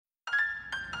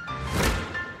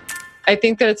I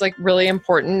think that it's like really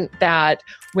important that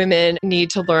women need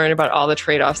to learn about all the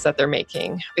trade-offs that they're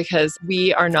making, because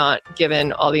we are not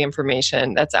given all the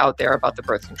information that's out there about the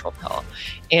birth control pill.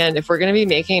 And if we're going to be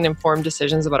making informed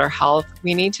decisions about our health,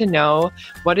 we need to know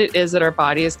what it is that our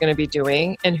body is going to be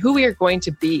doing and who we are going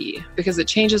to be, because it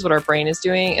changes what our brain is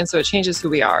doing. And so it changes who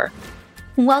we are.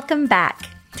 Welcome back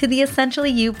to the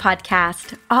Essentially You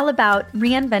podcast, all about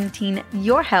reinventing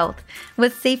your health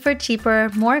with safer, cheaper,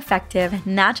 more effective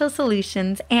natural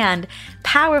solutions and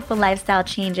powerful lifestyle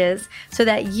changes so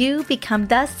that you become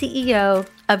the CEO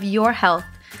of your health.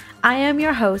 I am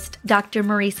your host, Dr.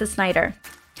 Marisa Snyder.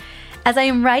 As I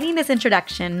am writing this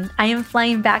introduction, I am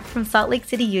flying back from Salt Lake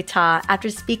City, Utah,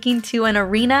 after speaking to an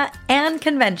arena and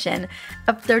convention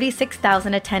of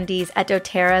 36,000 attendees at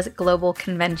doTERRA's global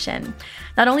convention,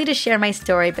 not only to share my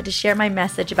story, but to share my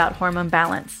message about hormone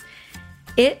balance.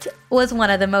 It was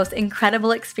one of the most incredible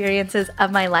experiences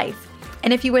of my life.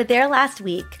 And if you were there last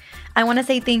week, I want to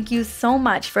say thank you so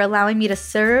much for allowing me to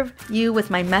serve you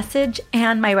with my message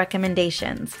and my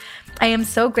recommendations. I am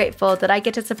so grateful that I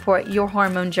get to support your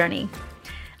hormone journey.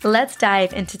 Let's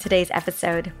dive into today's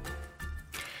episode.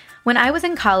 When I was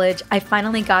in college, I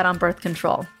finally got on birth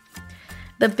control.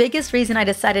 The biggest reason I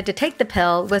decided to take the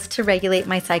pill was to regulate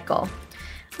my cycle.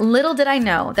 Little did I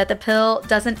know that the pill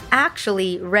doesn't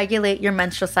actually regulate your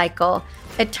menstrual cycle.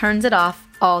 It turns it off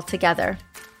altogether.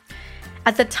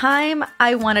 At the time,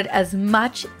 I wanted as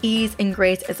much ease and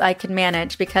grace as I could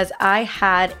manage because I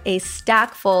had a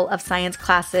stack full of science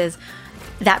classes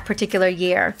that particular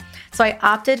year. So I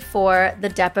opted for the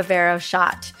Depo-Provera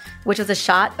shot, which is a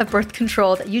shot of birth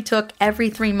control that you took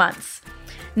every 3 months.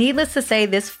 Needless to say,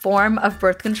 this form of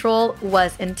birth control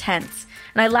was intense,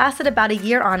 and I lasted about a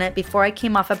year on it before I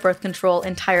came off of birth control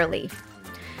entirely.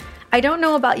 I don't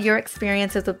know about your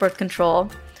experiences with birth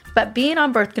control, but being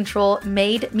on birth control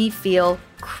made me feel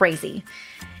crazy.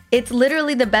 It's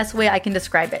literally the best way I can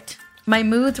describe it. My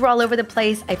moods were all over the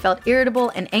place. I felt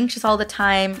irritable and anxious all the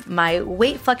time. My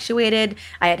weight fluctuated.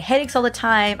 I had headaches all the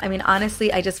time. I mean,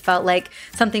 honestly, I just felt like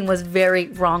something was very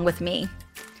wrong with me.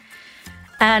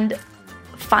 And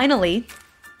finally,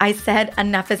 I said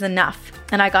enough is enough,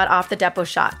 and I got off the Depo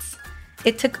shots.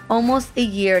 It took almost a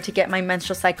year to get my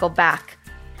menstrual cycle back.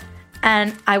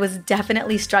 And I was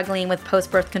definitely struggling with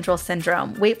post-birth control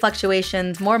syndrome, weight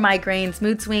fluctuations, more migraines,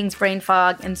 mood swings, brain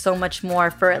fog, and so much more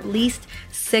for at least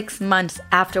 6 months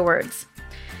afterwards.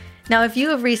 Now, if you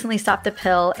have recently stopped the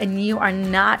pill and you are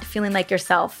not feeling like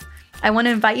yourself, I want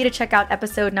to invite you to check out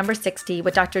episode number 60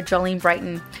 with Dr. Jolene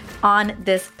Brighton on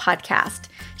this podcast.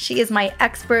 She is my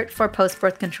expert for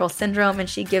post-birth control syndrome, and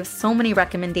she gives so many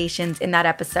recommendations in that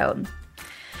episode.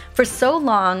 For so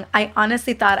long, I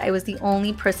honestly thought I was the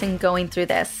only person going through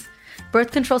this.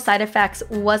 Birth control side effects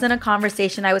wasn't a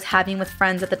conversation I was having with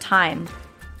friends at the time.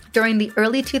 During the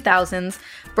early 2000s,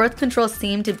 birth control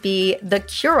seemed to be the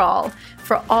cure-all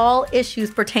for all issues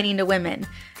pertaining to women.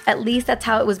 At least that's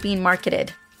how it was being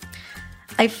marketed.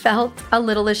 I felt a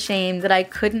little ashamed that I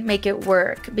couldn't make it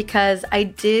work because I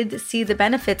did see the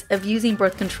benefits of using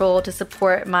birth control to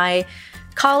support my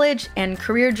college and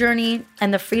career journey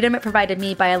and the freedom it provided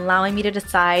me by allowing me to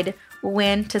decide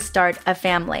when to start a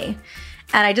family.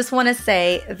 And I just want to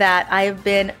say that I have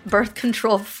been birth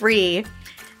control free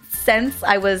since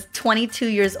I was 22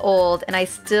 years old, and I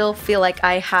still feel like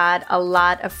I had a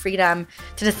lot of freedom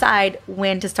to decide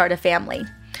when to start a family.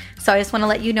 So I just want to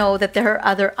let you know that there are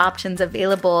other options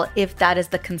available if that is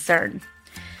the concern.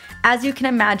 As you can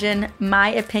imagine, my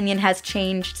opinion has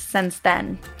changed since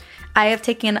then. I have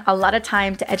taken a lot of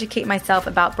time to educate myself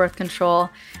about birth control,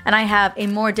 and I have a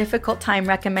more difficult time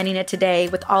recommending it today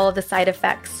with all of the side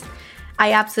effects.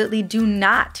 I absolutely do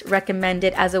not recommend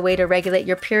it as a way to regulate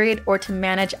your period or to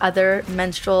manage other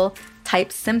menstrual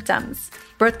type symptoms.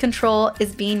 Birth control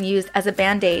is being used as a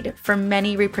band-aid for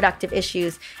many reproductive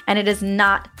issues, and it is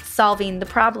not solving the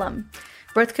problem.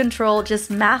 Birth control just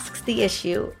masks the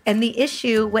issue, and the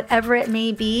issue, whatever it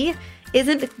may be,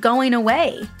 isn't going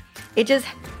away. It just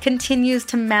continues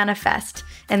to manifest,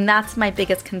 and that's my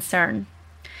biggest concern.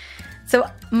 So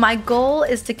my goal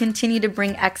is to continue to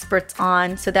bring experts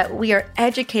on so that we are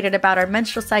educated about our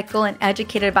menstrual cycle and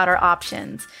educated about our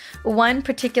options. One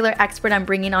particular expert I'm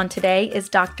bringing on today is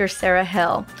Dr. Sarah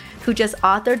Hill, who just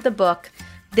authored the book,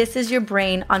 This Is Your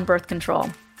Brain on Birth Control.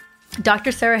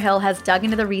 Dr. Sarah Hill has dug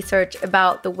into the research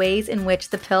about the ways in which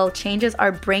the pill changes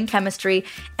our brain chemistry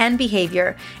and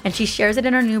behavior, and she shares it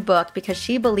in her new book because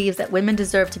she believes that women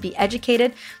deserve to be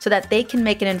educated so that they can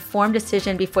make an informed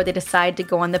decision before they decide to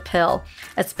go on the pill,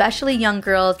 especially young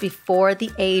girls before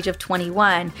the age of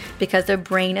 21 because their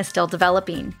brain is still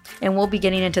developing. And we'll be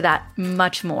getting into that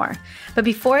much more. But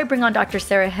before I bring on Dr.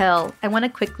 Sarah Hill, I want to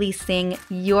quickly sing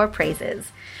your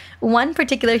praises. One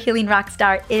particular healing rock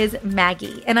star is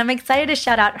Maggie, and I'm excited to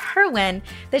shout out her win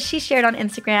that she shared on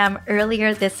Instagram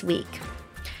earlier this week.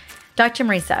 Dr.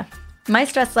 Mariza, my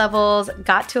stress levels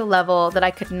got to a level that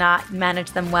I could not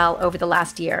manage them well over the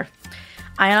last year.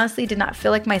 I honestly did not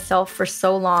feel like myself for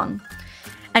so long.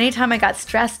 Anytime I got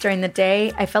stressed during the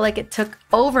day, I felt like it took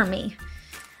over me.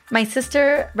 My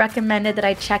sister recommended that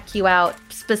I check you out,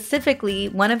 specifically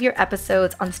one of your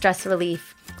episodes on stress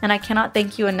relief. And I cannot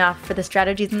thank you enough for the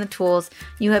strategies and the tools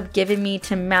you have given me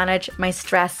to manage my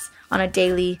stress on a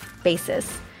daily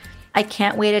basis. I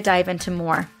can't wait to dive into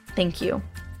more. Thank you.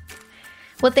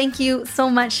 Well, thank you so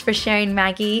much for sharing,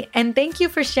 Maggie. And thank you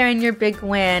for sharing your big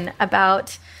win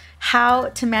about how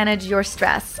to manage your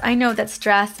stress. I know that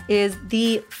stress is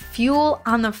the fuel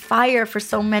on the fire for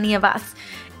so many of us.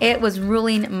 It was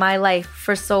ruling my life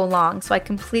for so long, so I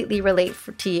completely relate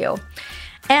to you.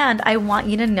 And I want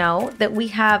you to know that we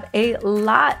have a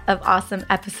lot of awesome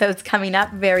episodes coming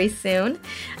up very soon,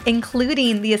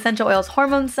 including the Essential Oils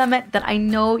Hormone Summit that I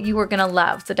know you are going to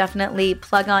love. So definitely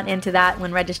plug on into that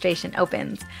when registration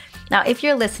opens. Now, if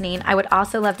you're listening, I would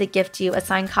also love to gift you a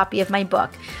signed copy of my book,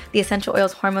 The Essential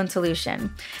Oils Hormone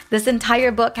Solution. This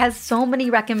entire book has so many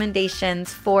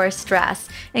recommendations for stress,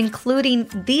 including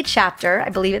the chapter, I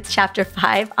believe it's chapter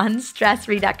 5, on stress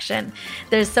reduction.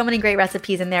 There's so many great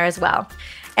recipes in there as well.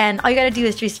 And all you got to do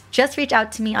is just reach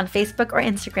out to me on Facebook or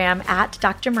Instagram at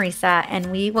Dr. Mariza,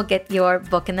 and we will get your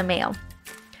book in the mail.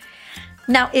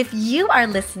 Now, if you are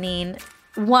listening,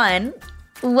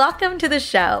 welcome to the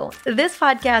show. This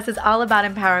podcast is all about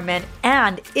empowerment,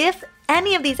 and if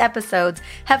any of these episodes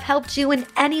have helped you in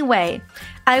any way,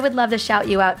 I would love to shout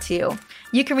you out too.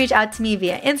 You can reach out to me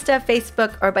via Insta,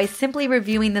 Facebook, or by simply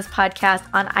reviewing this podcast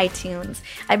on iTunes.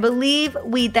 I believe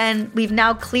we've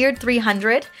now cleared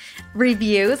 300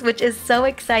 reviews, which is so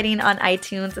exciting on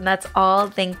iTunes, and that's all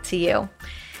thanks to you.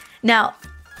 Now,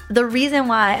 the reason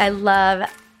why I love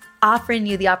offering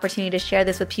you the opportunity to share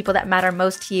this with people that matter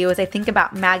most to you as I think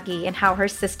about Maggie and how her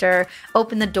sister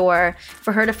opened the door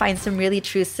for her to find some really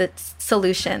true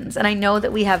solutions. And I know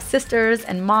that we have sisters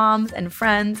and moms and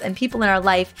friends and people in our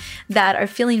life that are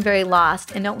feeling very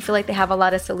lost and don't feel like they have a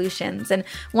lot of solutions. And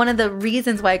one of the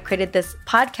reasons why I created this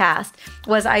podcast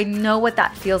was I know what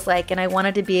that feels like, and I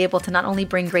wanted to be able to not only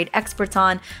bring great experts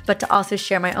on, but to also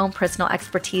share my own personal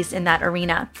expertise in that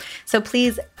arena. So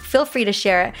please feel free to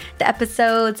share the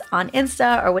episodes on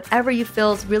Insta or whatever you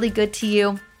feel is really good to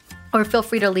you, or feel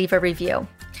free to leave a review.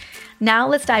 Now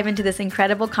let's dive into this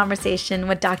incredible conversation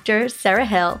with Dr. Sarah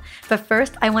Hill, but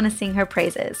first I want to sing her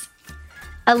praises.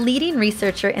 A leading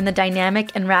researcher in the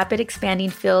dynamic and rapid expanding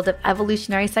field of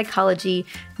evolutionary psychology,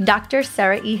 Dr.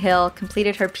 Sarah E. Hill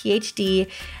completed her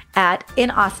PhD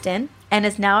in Austin and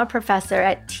is now a professor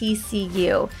at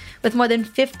TCU. With more than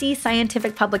 50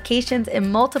 scientific publications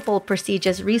and multiple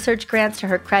prestigious research grants to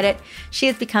her credit, she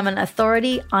has become an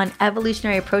authority on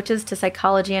evolutionary approaches to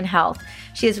psychology and health.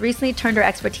 She has recently turned her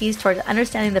expertise towards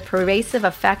understanding the pervasive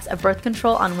effects of birth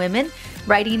control on women,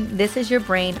 writing This Is Your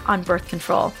Brain on Birth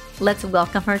Control. Let's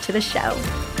welcome her to the show.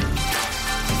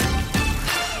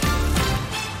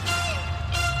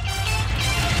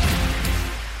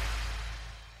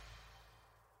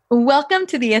 Welcome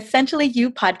to the Essentially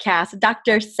You podcast,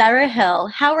 Dr. Sarah Hill.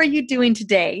 How are you doing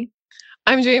today?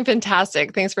 I'm doing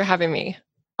fantastic. Thanks for having me.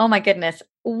 Oh my goodness.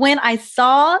 When I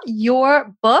saw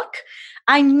your book,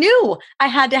 I knew I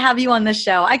had to have you on the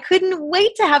show. I couldn't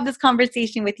wait to have this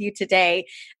conversation with you today.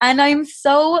 And I'm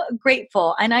so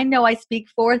grateful. And I know I speak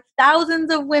for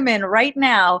thousands of women right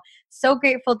now. So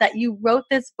grateful that you wrote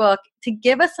this book to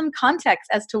give us some context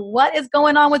as to what is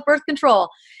going on with birth control.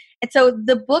 And so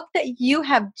the book that you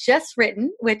have just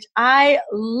written, which I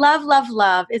love, love,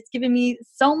 love, it's given me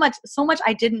so much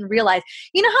I didn't realize.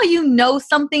 You know how you know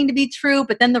something to be true,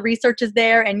 but then the research is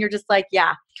there and you're just like,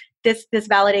 yeah, this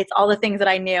validates all the things that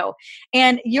I knew.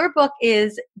 And your book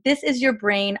is This Is Your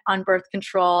Brain on Birth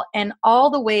Control, and all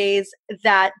the ways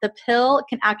that the pill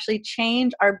can actually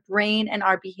change our brain and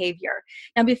our behavior.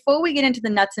 Now, before we get into the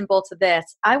nuts and bolts of this,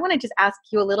 I want to just ask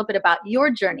you a little bit about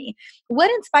your journey. What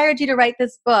inspired you to write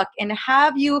this book? And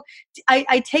have you,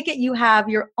 I take it you have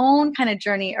your own kind of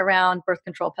journey around birth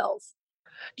control pills.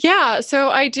 Yeah, so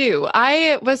I do.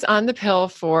 I was on the pill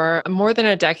for more than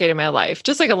a decade of my life,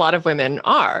 just like a lot of women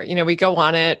are. We go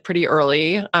on it pretty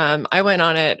early. I went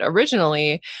on it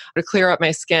originally to clear up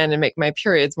my skin and make my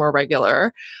periods more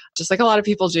regular, just like a lot of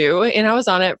people do. And I was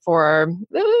on it for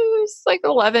it was like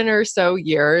 11 or so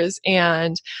years,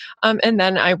 and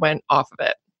then I went off of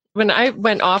it. When I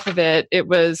went off of it, it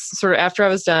was sort of after I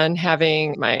was done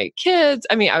having my kids.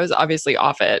 I mean, I was obviously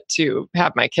off it to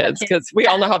have my kids Okay. because we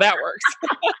all know how that works.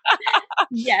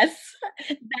 Yes,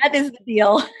 that is the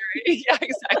deal. Yeah,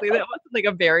 exactly. That wasn't like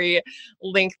a very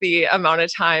lengthy amount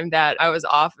of time that I was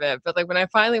off of it. But like when I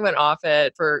finally went off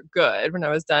it for good, when I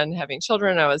was done having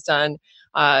children, I was done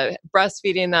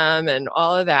breastfeeding them and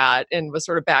all of that, and was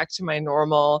sort of back to my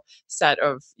normal set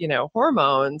of,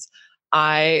 hormones.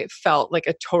 I felt like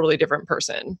a totally different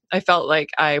person. I felt like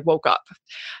I woke up.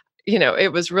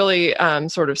 It was really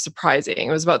sort of surprising.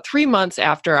 It was about 3 months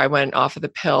after I went off of the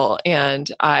pill, and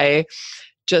I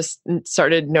just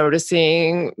started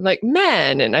noticing like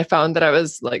men, and I found that I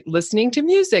was like listening to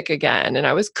music again, and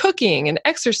I was cooking and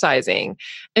exercising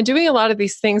and doing a lot of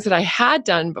these things that I had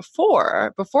done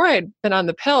before I had been on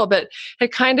the pill, but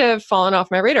had kind of fallen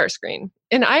off my radar screen.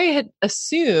 And I had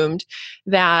assumed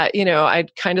that,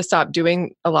 I'd kind of stopped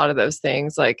doing a lot of those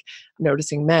things, like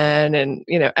noticing men and,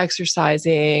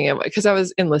 exercising, and because I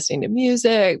was listening to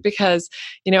music, because,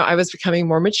 I was becoming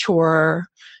more mature.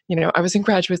 I was in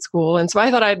graduate school. And so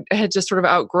I thought I had just sort of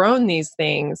outgrown these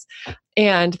things.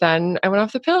 And then I went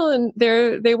off the pill, and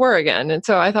there they were again. And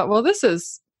so I thought, well, this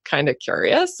is kind of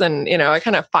curious. And, I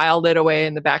kind of filed it away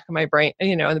in the back of my brain,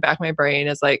 in the back of my brain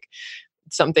as like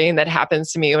something that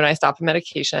happens to me when I stop a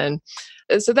medication.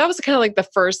 So that was kind of like the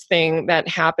first thing that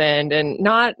happened. And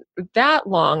not that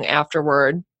long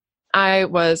afterward, I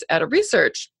was at a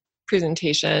research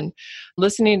presentation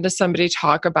listening to somebody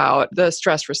talk about the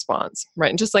stress response, right?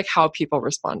 And just like how people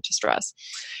respond to stress.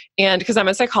 And because I'm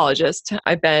a psychologist,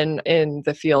 I've been in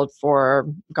the field for,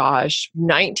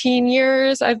 19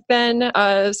 years. I've been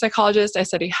a psychologist. I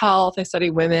study health, I study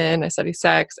women, I study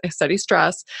sex, I study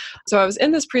stress. So I was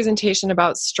in this presentation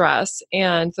about stress,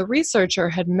 and the researcher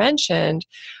had mentioned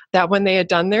that when they had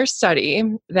done their study,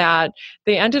 that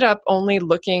they ended up only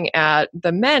looking at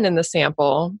the men in the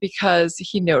sample, because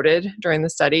he noted during the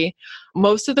study,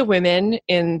 most of the women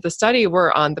in the study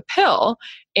were on the pill.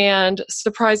 And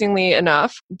surprisingly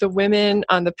enough, the women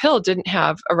on the pill didn't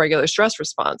have a regular stress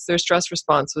response. Their stress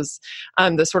response was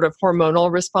the sort of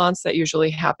hormonal response that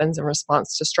usually happens in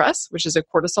response to stress, which is a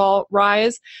cortisol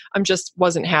rise, just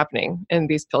wasn't happening in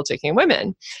these pill-taking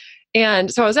women.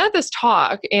 And so I was at this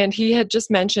talk, and he had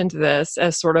just mentioned this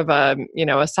as sort of a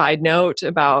side note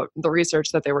about the research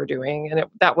that they were doing. And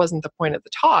that wasn't the point of the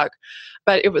talk.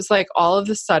 But it was like all of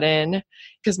a sudden,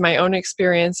 because my own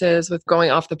experiences with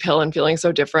going off the pill and feeling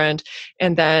so different,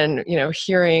 and then,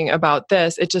 hearing about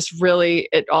this, it just really,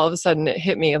 all of a sudden it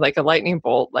hit me like a lightning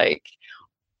bolt, like,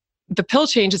 the pill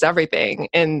changes everything.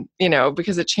 And,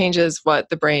 because it changes what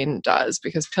the brain does,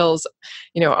 because pills,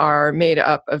 are made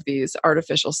up of these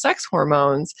artificial sex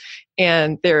hormones,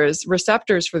 and there's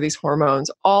receptors for these hormones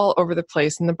all over the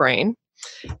place in the brain.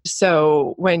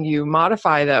 So when you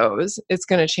modify those, it's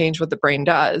going to change what the brain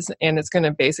does. And it's going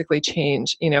to basically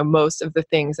change, most of the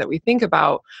things that we think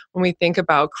about when we think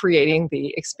about creating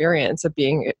the experience of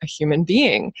being a human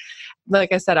being.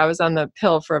 Like I said, I was on the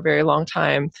pill for a very long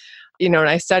time. And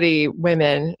I study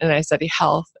women, and I study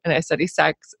health, and I study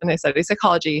sex, and I study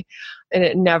psychology. And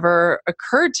it never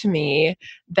occurred to me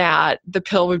that the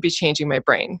pill would be changing my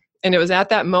brain. And it was at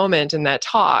that moment in that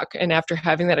talk, and after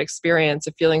having that experience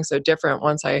of feeling so different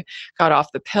once I got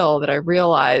off the pill, that I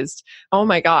realized, oh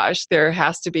my gosh, there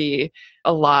has to be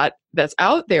a lot that's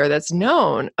out there that's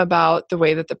known about the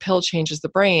way that the pill changes the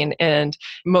brain. And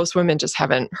most women just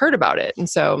haven't heard about it. And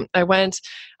so I went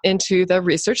into the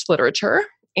research literature,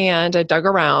 and I dug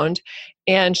around.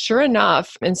 And sure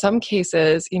enough, in some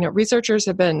cases, researchers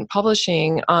have been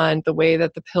publishing on the way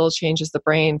that the pill changes the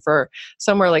brain for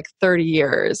somewhere like 30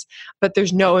 years, but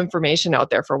there's no information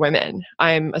out there for women.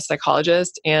 I'm a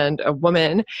psychologist and a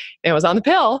woman, and I was on the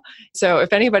pill. So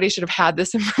if anybody should have had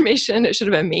this information, it should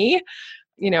have been me.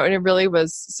 And it really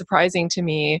was surprising to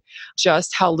me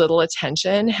just how little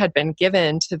attention had been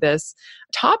given to this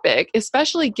topic,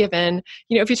 especially given,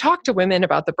 if you talk to women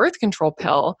about the birth control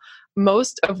pill,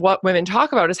 most of what women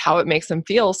talk about is how it makes them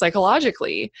feel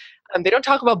psychologically. They don't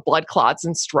talk about blood clots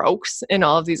and strokes and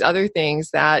all of these other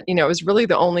things that, is really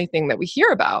the only thing that we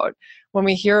hear about when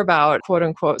we hear about quote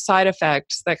unquote side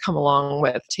effects that come along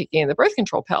with taking the birth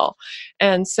control pill.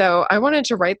 And so I wanted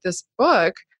to write this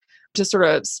book to sort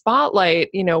of spotlight,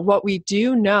 what we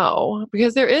do know,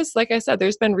 because there is, like I said,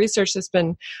 there's been research that's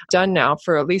been done now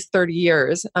for at least 30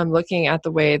 years, looking at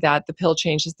the way that the pill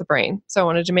changes the brain. So I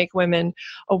wanted to make women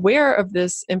aware of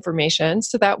this information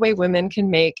so that way women can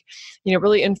make,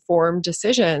 really informed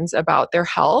decisions about their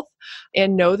health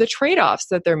and know the trade-offs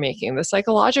that they're making, the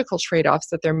psychological trade-offs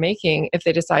that they're making if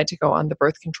they decide to go on the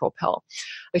birth control pill.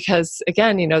 Because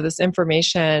again, this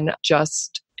information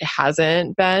just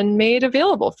hasn't been made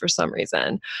available for some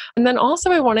reason. And then also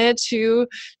I wanted to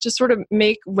just sort of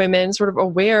make women sort of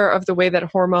aware of the way that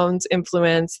hormones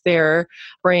influence their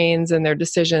brains and their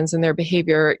decisions and their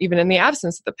behavior, even in the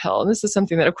absence of the pill. And this is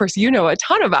something that, of course, you know a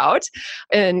ton about.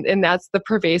 And that's the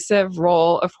pervasive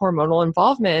role of hormonal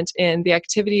involvement in the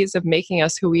activities of making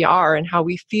us who we are and how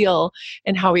we feel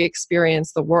and how we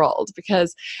experience the world.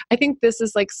 Because I think this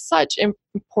is like such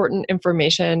important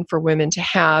information for women to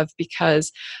have,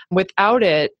 because without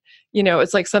it,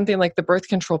 it's like something like the birth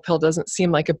control pill doesn't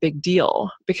seem like a big deal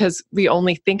because we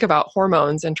only think about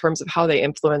hormones in terms of how they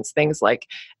influence things like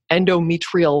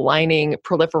endometrial lining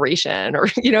proliferation or,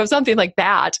 something like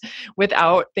that,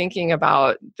 without thinking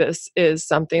about this is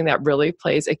something that really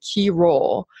plays a key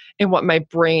role in what my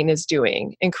brain is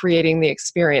doing in creating the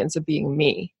experience of being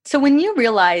me. So when you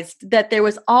realized that there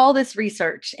was all this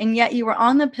research and yet you were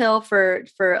on the pill for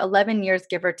 11 years,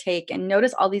 give or take, and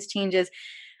noticed all these changes,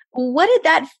 what did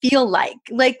that feel like?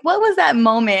 Like, what was that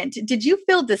moment? Did you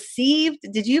feel deceived?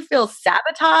 Did you feel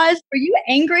sabotaged? Were you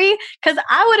angry? Because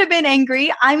I would have been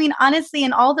angry. I mean, honestly,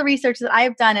 in all the research that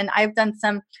I've done, and I've done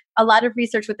a lot of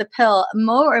research with the pill,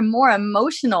 more and more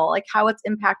emotional, like how it's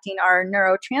impacting our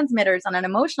neurotransmitters on an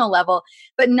emotional level.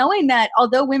 But knowing that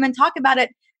although women talk about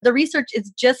it, the research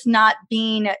is just not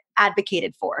being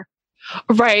advocated for.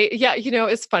 Right. Yeah.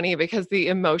 It's funny because the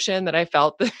emotion that I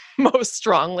felt the most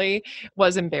strongly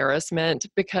was embarrassment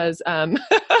because,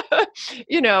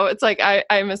 it's like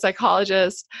I'm a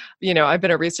psychologist, I've been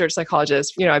a research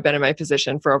psychologist, I've been in my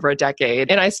position for over a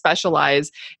decade, and I specialize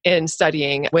in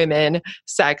studying women,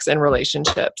 sex, and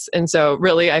relationships. And so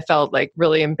really, I felt like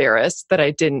really embarrassed that I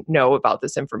didn't know about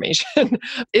this information.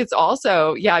 It's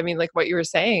also, like what you were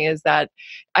saying is that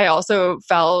I also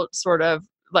felt sort of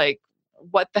like,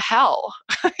 what the hell,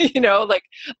 like,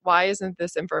 why isn't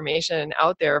this information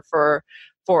out there for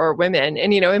women?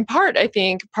 And, in part, I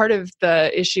think part of the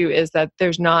issue is that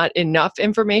there's not enough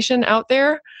information out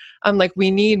there. Like we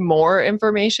need more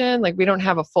information. Like we don't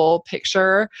have a full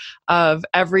picture of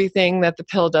everything that the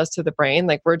pill does to the brain.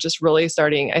 Like we're just really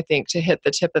starting, I think, to hit the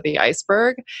tip of the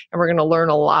iceberg, and we're going to learn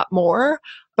a lot more.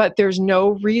 But there's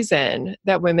no reason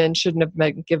that women shouldn't have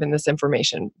been given this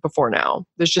information before now.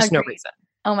 There's just no reason.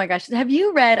 Oh my gosh. Have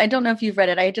you read, I don't know if you've read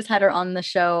it. I just had her on the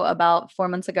show about 4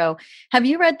 months ago. Have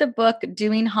you read the book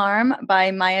Doing Harm by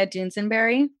Maya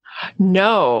Dusenberry?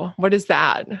 No. What is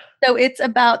that? So it's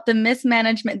about the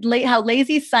mismanagement, how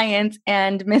lazy science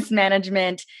and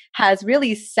mismanagement has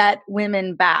really set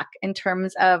women back in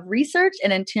terms of research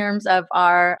and in terms of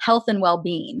our health and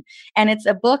well-being. And it's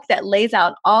a book that lays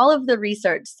out all of the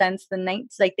research since the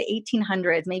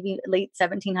 1800s, maybe late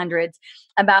 1700s,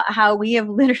 about how we have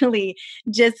literally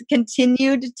just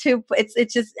continued to,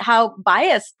 it's just how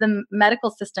biased the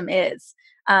medical system is.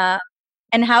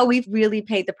 And how we've really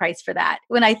paid the price for that.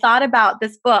 When I thought about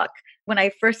this book, when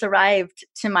I first arrived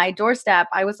to my doorstep,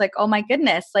 I was like, oh my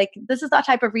goodness, like this is the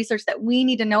type of research that we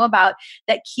need to know about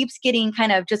that keeps getting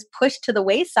kind of just pushed to the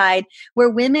wayside, where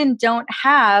women don't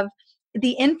have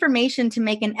the information to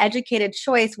make an educated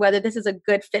choice whether this is a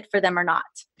good fit for them or not.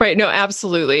 Right. No,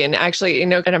 absolutely. And actually,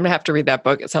 and I'm going to have to read that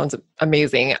book. It sounds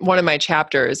amazing. One of my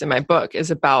chapters in my book is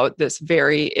about this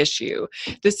very issue.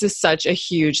 This is such a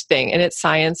huge thing, and it's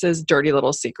science's dirty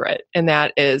little secret. And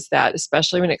that is that,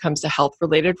 especially when it comes to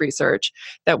health-related research,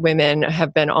 that women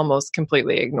have been almost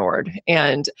completely ignored.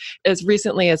 And as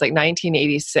recently as like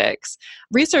 1986,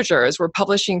 researchers were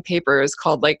publishing papers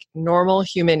called like Normal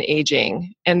Human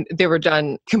Aging, and they were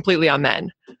done completely on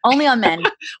men. Only on men.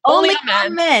 Only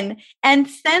on men. And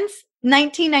since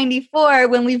 1994,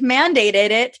 when we've mandated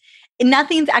it,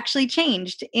 nothing's actually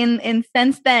changed. In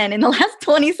since then, in the last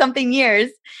 20 something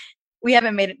years, we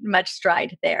haven't made much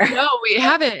stride there. No, we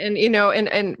haven't. And,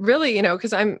 and really,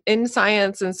 because I'm in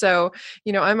science. And so,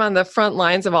 I'm on the front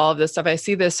lines of all of this stuff. I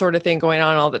see this sort of thing going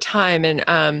on all the time.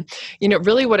 And,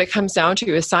 really what it comes down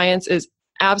to is science is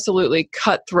absolutely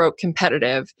cutthroat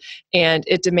competitive, and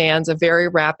it demands a very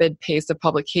rapid pace of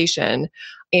publication.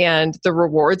 And the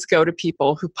rewards go to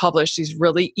people who publish these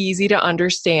really easy to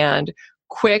understand,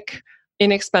 quick,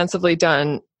 inexpensively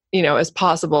done as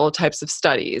possible types of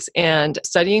studies, and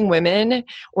studying women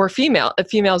or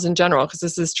females in general, because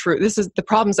this is true. The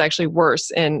problem's actually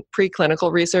worse in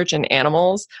preclinical research in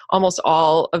animals. Almost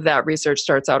all of that research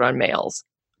starts out on males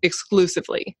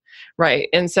exclusively, right?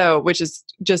 And so, which is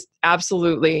just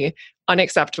absolutely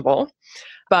unacceptable.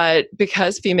 But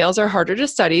because females are harder to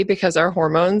study because our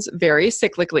hormones vary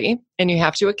cyclically, and you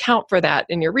have to account for that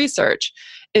in your research,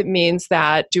 it means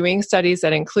that doing studies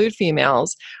that include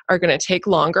females are going to take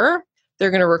longer.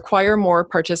 They're going to require more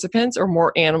participants or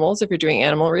more animals if you're doing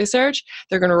animal research.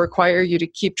 They're going to require you to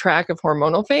keep track of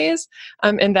hormonal phase.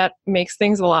 And that makes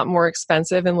things a lot more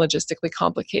expensive and logistically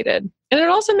complicated. And it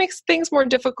also makes things more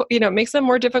difficult, makes them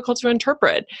more difficult to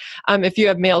interpret if you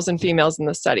have males and females in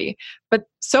the study. But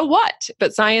so what?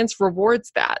 But science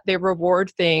rewards that. They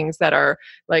reward things that are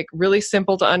like really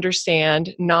simple to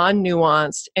understand,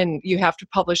 non-nuanced, and you have to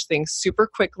publish things super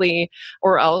quickly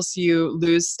or else you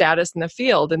lose status in the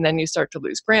field and then you start to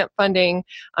lose grant funding.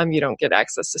 You don't get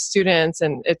access to students,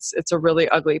 and it's a really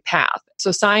ugly path.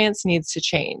 So science needs to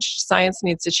change. Science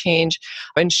needs to change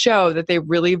and show that they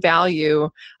really value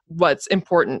what's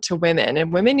important to women,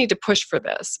 and women need to push for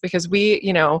this because we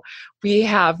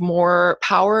have more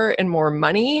power and more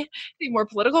money, more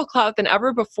political clout than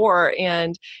ever before.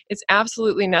 And it's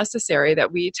absolutely necessary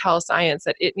that we tell science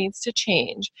that it needs to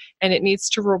change and it needs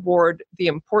to reward the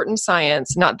important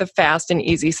science, not the fast and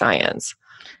easy science.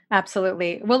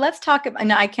 Absolutely. Well, let's talk. And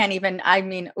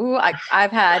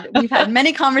we've had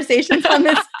many conversations on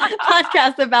this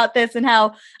podcast about this and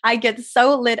how I get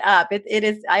so lit up.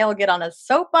 I'll get on a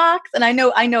soapbox, and I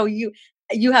know you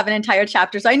have an entire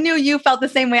chapter. So I knew you felt the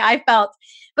same way I felt.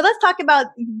 But let's talk about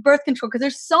birth control, because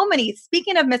there's so many,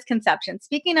 speaking of misconceptions,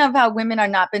 speaking of how women are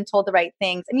not been told the right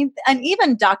things. I mean, and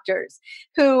even doctors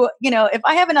who, if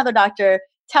I have another doctor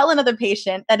tell another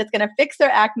patient that it's going to fix their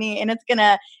acne and it's going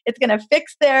to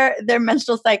fix their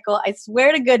menstrual cycle, I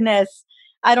swear to goodness,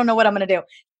 I don't know what I'm going to do.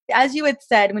 As you had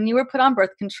said, when you were put on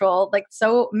birth control, like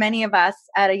so many of us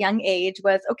at a young age,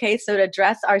 was okay, so to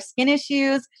address our skin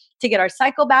issues, to get our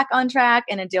cycle back on track,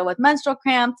 and to deal with menstrual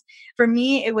cramps. For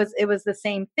me, it was the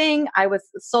same thing. I was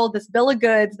sold this bill of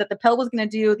goods that the pill was going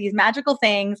to do these magical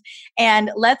things.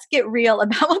 And let's get real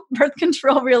about what birth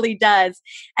control really does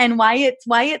and why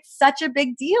it's such a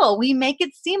big deal. We make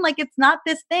it seem like it's not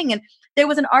this thing. And there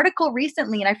was an article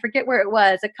recently, and I forget where it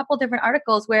was, a couple different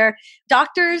articles where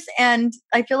doctors, and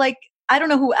I feel like I don't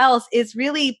know who else, is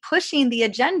really pushing the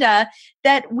agenda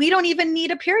that we don't even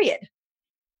need a period.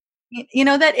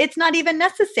 That it's not even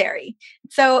necessary.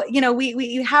 So,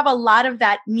 we have a lot of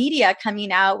that media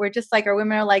coming out where just like our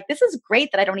women are like, this is great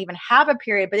that I don't even have a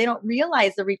period, but they don't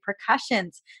realize the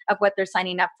repercussions of what they're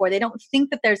signing up for. They don't think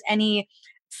that there's any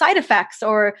side effects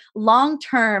or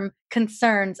long-term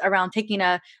concerns around taking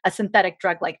a synthetic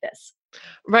drug like this.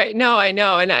 Right. No, I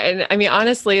know. And I mean,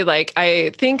 honestly, like,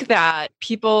 I think that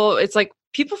people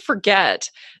forget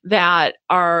that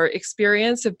our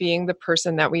experience of being the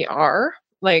person that we are,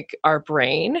 like our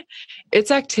brain,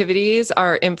 its activities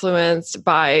are influenced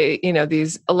by,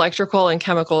 these electrical and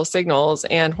chemical signals,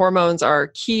 and hormones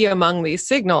are key among these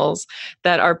signals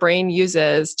that our brain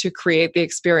uses to create the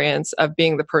experience of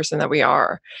being the person that we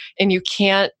are. And you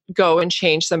can't go and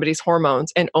change somebody's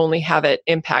hormones and only have it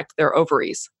impact their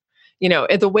ovaries.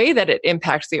 The way that it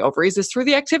impacts the ovaries is through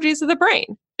the activities of the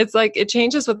brain. It's like it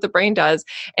changes what the brain does.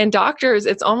 And doctors,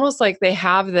 it's almost like they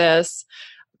have this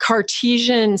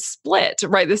Cartesian split,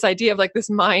 right? This idea of like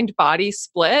this mind-body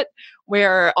split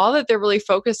where all that they're really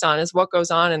focused on is what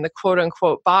goes on in the quote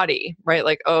unquote body, right?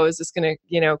 Like, oh, is this going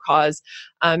to, cause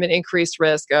an increased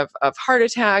risk of heart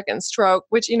attack and stroke,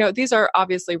 which, these are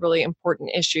obviously really important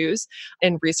issues,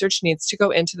 and research needs to go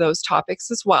into those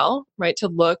topics as well, right? To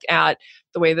look at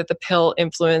the way that the pill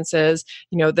influences,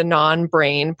 the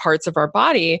non-brain parts of our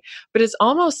body. But it's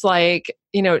almost like,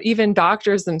 even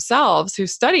doctors themselves who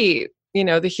study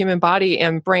the human body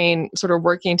and brain sort of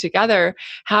working together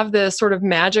have this sort of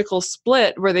magical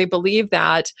split where they believe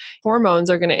that hormones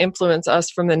are going to influence us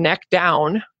from the neck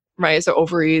down, right? So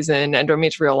ovaries and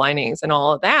endometrial linings and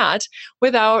all of that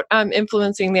without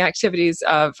influencing the activities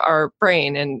of our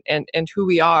brain and who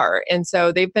we are. And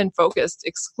so they've been focused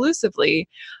exclusively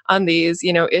on these,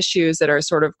 issues that are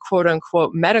sort of quote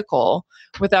unquote medical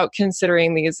without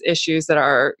considering these issues that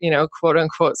are, quote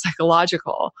unquote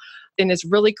psychological. And it's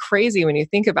really crazy when you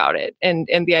think about it. And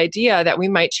the idea that we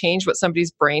might change what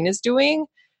somebody's brain is doing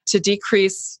to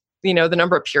decrease, the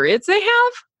number of periods they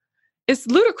have is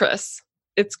ludicrous.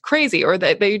 It's crazy. Or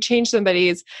that they change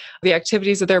the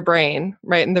activities of their brain,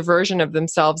 right? And the version of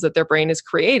themselves that their brain is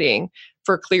creating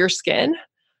for clear skin.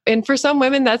 And for some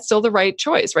women, that's still the right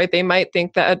choice, right? They might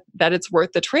think that it's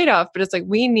worth the trade-off, but it's like,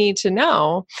 we need to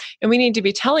know, and we need to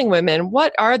be telling women,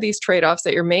 what are these trade-offs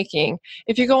that you're making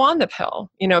if you go on the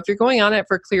pill? If you're going on it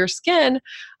for clear skin,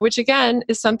 which again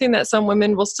is something that some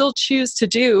women will still choose to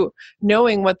do,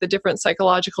 knowing what the different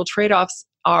psychological trade-offs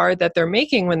are that they're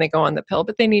making when they go on the pill,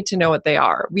 but they need to know what they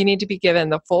are. We need to be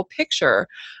given the full picture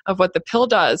of what the pill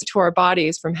does to our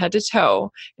bodies from head to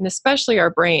toe, and especially our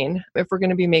brain, if we're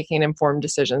going to be making informed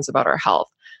decisions about our health.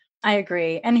 I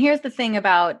agree. And here's the thing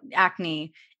about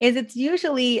acne is it's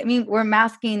usually, we're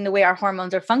masking the way our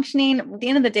hormones are functioning. At the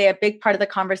end of the day, a big part of the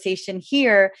conversation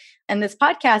here and this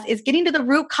podcast is getting to the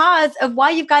root cause of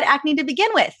why you've got acne to begin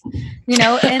with,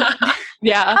 and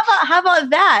yeah. How about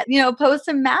that, opposed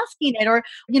to masking it? Or,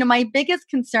 my biggest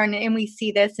concern, and we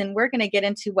see this, and we're going to get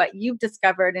into what you've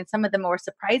discovered and some of the more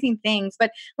surprising things,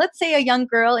 but let's say a young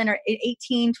girl in her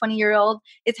 18, 20-year-old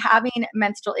is having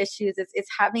menstrual issues, is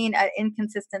having an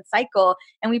inconsistent cycle,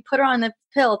 and we put her on the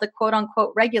pill to quote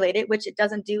unquote regulate it, which it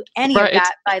doesn't do any of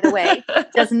that, by the way,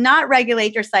 does not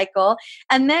regulate your cycle.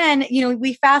 And then,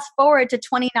 we fast forward to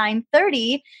 29,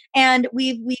 30, and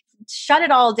we've shut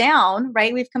it all down,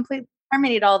 right? We've completely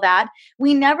terminated all that.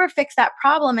 We never fixed that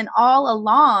problem. And all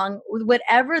along,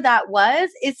 whatever that was,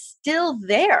 is still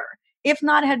there. If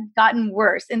not, had gotten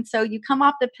worse. And so you come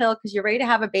off the pill because you're ready to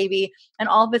have a baby, and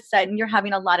all of a sudden you're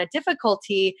having a lot of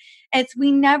difficulty.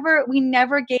 We never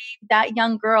gave that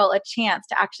young girl a chance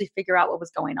to actually figure out what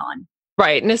was going on.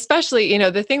 Right. And especially,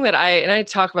 the thing that I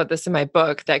talk about this in my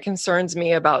book that concerns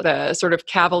me about the sort of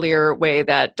cavalier way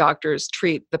that doctors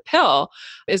treat the pill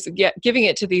is giving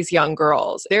it to these young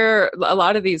girls. There are a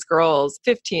lot of these girls,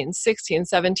 15, 16,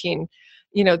 17,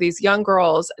 these young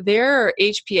girls, their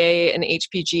HPA and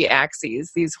HPG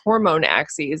axes, these hormone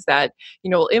axes that,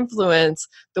 will influence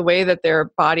the way that their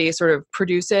body sort of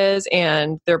produces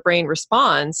and their brain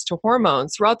responds to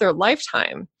hormones throughout their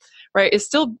lifetime, right, is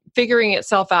still figuring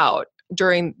itself out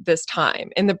during this time.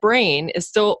 And the brain is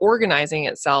still organizing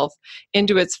itself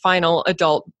into its final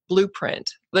adult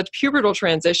blueprint. The pubertal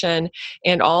transition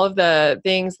and all of the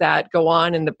things that go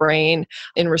on in the brain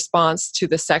in response to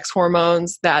the sex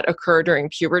hormones that occur during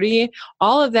puberty,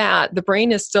 all of that, the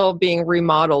brain is still being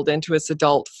remodeled into its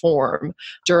adult form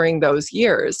during those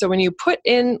years. So when you put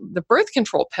in the birth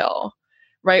control pill,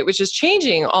 right, which is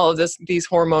changing all of these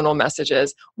hormonal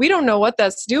messages, we don't know what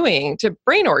that's doing to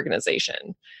brain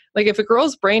organization. Like if a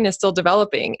girl's brain is still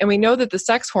developing, and we know that the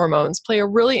sex hormones play a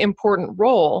really important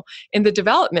role in the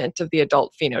development of the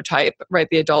adult phenotype, right,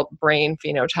 the adult brain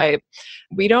phenotype,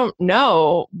 we don't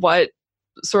know what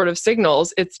sort of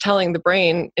signals it's telling the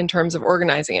brain in terms of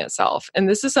organizing itself. And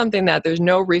this is something that there's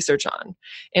no research on.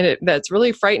 And that's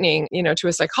really frightening, to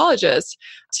a psychologist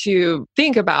to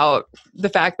think about the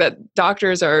fact that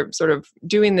doctors are sort of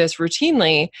doing this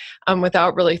routinely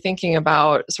without really thinking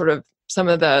about sort of some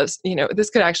of the, this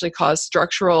could actually cause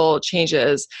structural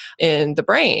changes in the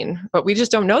brain, but we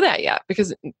just don't know that yet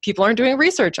because people aren't doing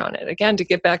research on it. Again, to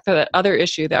get back to that other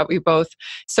issue that we both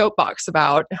soapbox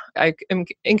about, I am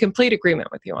in complete agreement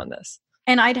with you on this.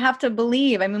 And I'd have to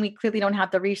believe, we clearly don't have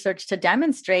the research to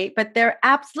demonstrate, but there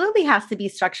absolutely has to be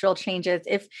structural changes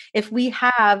if we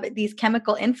have these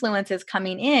chemical influences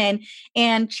coming in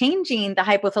and changing the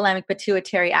hypothalamic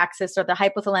pituitary axis or the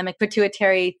hypothalamic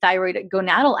pituitary thyroid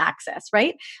gonadal axis,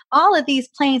 right? All of these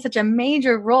playing such a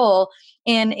major role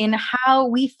in how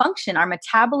we function, our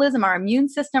metabolism, our immune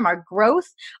system, our growth,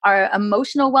 our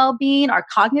emotional well-being, our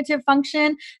cognitive function.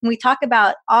 And we talk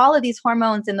about all of these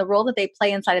hormones and the role that they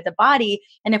play inside of the body.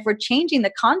 And if we're changing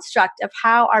the construct of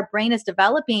how our brain is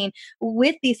developing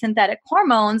with these synthetic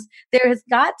hormones, there has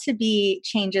got to be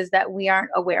changes that we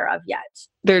aren't aware of yet.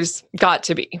 There's got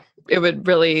to be. It would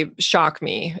really shock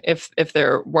me if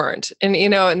there weren't. And,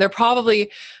 and they're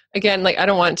probably, again, like, I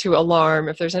don't want to alarm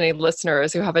if there's any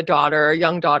listeners who have a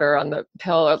young daughter on the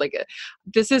pill, or like,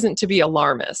 this isn't to be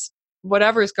alarmist.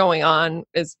 Whatever's going on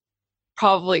is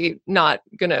probably not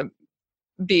going to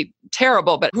be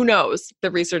terrible, but who knows?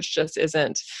 The research just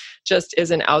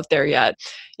isn't out there yet.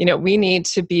 We need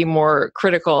to be more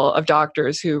critical of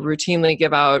doctors who routinely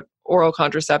give out oral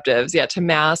contraceptives, yet to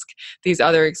mask these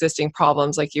other existing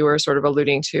problems like you were sort of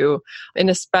alluding to, and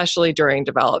especially during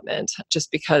development,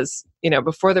 just because,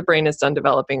 before the brain is done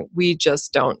developing, we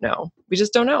just don't know. We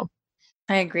just don't know.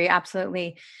 I agree.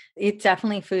 Absolutely. It's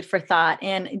definitely food for thought,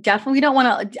 and definitely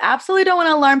absolutely don't want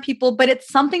to alarm people, but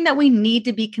it's something that we need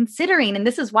to be considering. And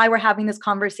this is why we're having this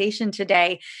conversation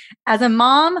today. As a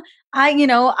mom, not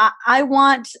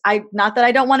that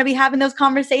I don't want to be having those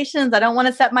conversations. I don't want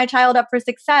to set my child up for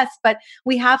success, but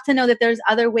we have to know that there's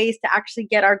other ways to actually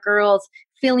get our girls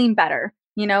feeling better,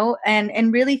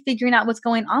 and really figuring out what's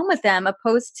going on with them,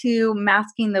 opposed to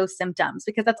masking those symptoms,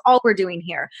 because that's all we're doing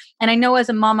here. And I know as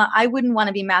a mama, I wouldn't want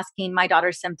to be masking my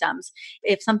daughter's symptoms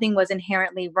if something was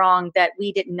inherently wrong that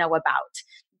we didn't know about.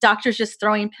 Doctors just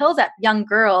throwing pills at young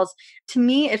girls, to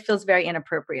me, it feels very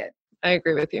inappropriate. I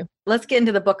agree with you. Let's get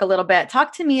into the book a little bit.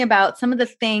 Talk to me about some of the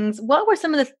things. What were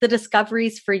some of the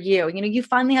discoveries for you? You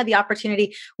finally had the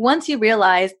opportunity, once you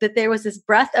realized that there was this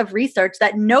breadth of research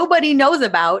that nobody knows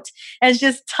about and is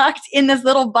just tucked in this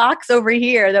little box over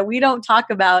here that we don't talk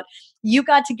about. You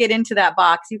got to get into that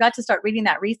box. You got to start reading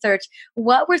that research.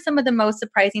 What were some of the most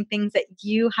surprising things that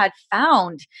you had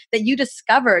found, that you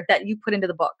discovered, that you put into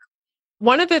the book?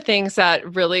 One of the things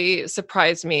that really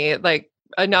surprised me,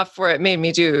 enough where it made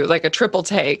me do a triple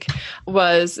take,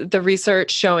 was the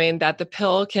research showing that the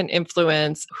pill can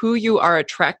influence who you are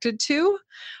attracted to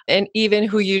and even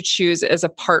who you choose as a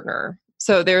partner.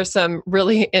 So there's some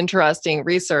really interesting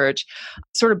research.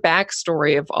 Sort of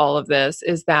backstory of all of this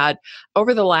is that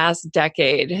over the last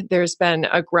decade, there's been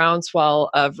a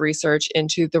groundswell of research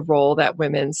into the role that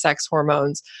women's sex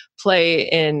hormones play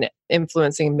in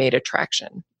influencing mate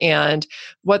attraction. And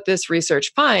what this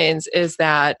research finds is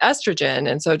that estrogen,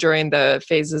 and so during the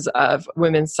phases of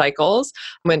women's cycles,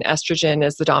 when estrogen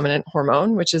is the dominant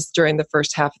hormone, which is during the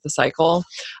first half of the cycle,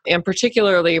 and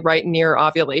particularly right near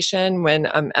ovulation, when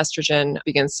estrogen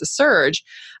begins to surge,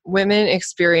 women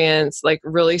experience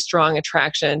really strong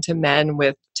attraction to men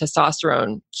with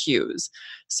testosterone cues.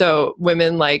 So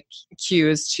women like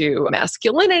cues to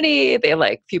masculinity. They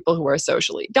like people who are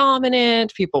socially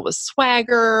dominant, people with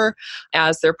swagger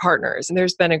as their partners. And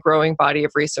there's been a growing body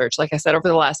of research, like I said, over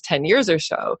the last 10 years or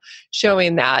so,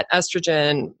 showing that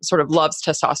estrogen sort of loves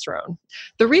testosterone.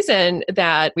 The reason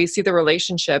that we see the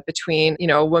relationship between,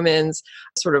 a woman's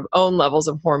sort of own levels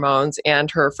of hormones and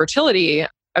her fertility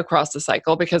across the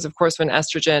cycle, because of course when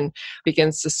estrogen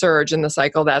begins to surge in the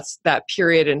cycle, that's that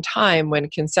period in time when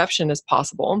conception is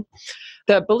possible.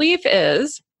 The belief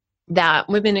is that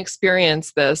women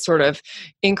experience this sort of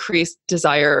increased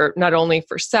desire, not only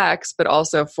for sex, but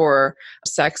also for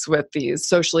sex with these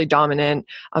socially dominant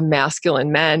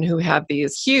masculine men who have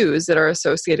these cues that are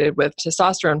associated with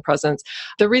testosterone presence.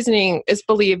 The reasoning is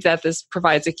believed that this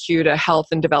provides a cue to health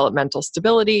and developmental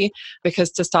stability,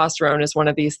 because testosterone is one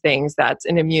of these things that's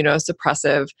an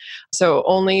immunosuppressive. So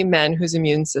only men whose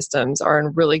immune systems are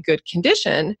in really good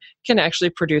condition can actually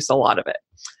produce a lot of it.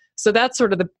 So that's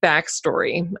sort of the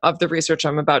backstory of the research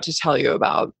I'm about to tell you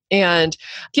about. And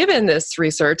given this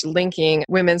research linking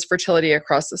women's fertility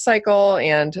across the cycle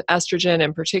and estrogen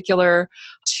in particular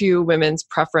to women's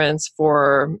preference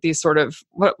for these sort of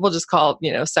what we'll just call,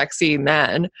 sexy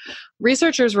men,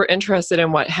 researchers were interested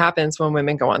in what happens when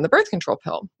women go on the birth control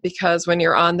pill. Because when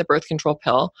you're on the birth control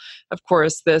pill, of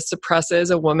course, this suppresses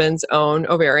a woman's own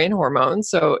ovarian hormones.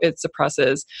 So it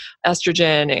suppresses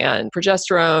estrogen and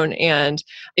progesterone, and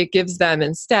it gives them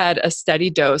instead a steady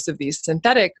dose of these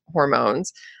synthetic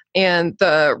hormones. And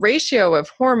the ratio of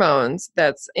hormones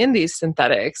that's in these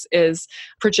synthetics is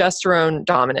progesterone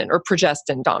dominant, or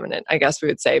progestin dominant, I guess we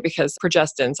would say, because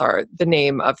progestins are the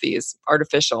name of these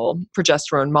artificial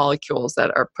progesterone molecules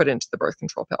that are put into the birth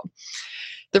control pill.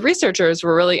 The researchers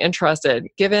were really interested,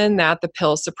 given that the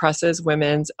pill suppresses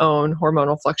women's own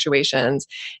hormonal fluctuations,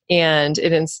 and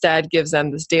it instead gives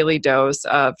them this daily dose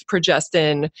of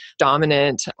progestin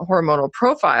dominant hormonal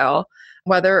profile,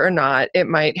 whether or not it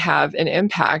might have an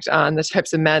impact on the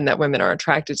types of men that women are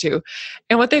attracted to.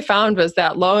 And what they found was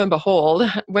that, lo and behold,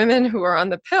 women who are on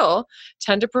the pill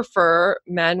tend to prefer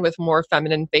men with more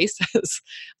feminine faces.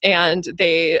 And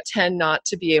they tend not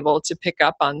to be able to pick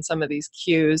up on some of these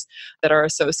cues that are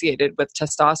associated with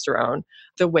testosterone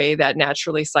the way that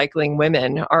naturally cycling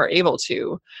women are able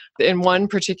to. In one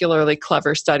particularly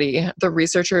clever study, the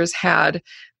researchers had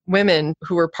women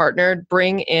who were partnered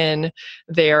bring in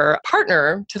their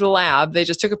partner to the lab. They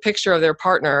just took a picture of their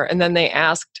partner, and then they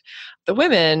asked the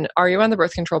women, "Are you on the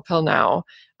birth control pill now?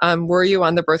 Were you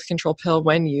on the birth control pill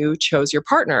when you chose your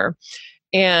partner?"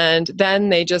 And then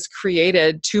they just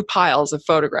created two piles of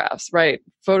photographs, right?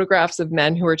 Photographs of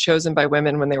men who were chosen by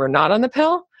women when they were not on the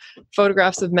pill,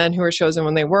 photographs of men who were chosen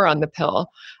when they were on the pill.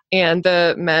 And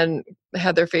the men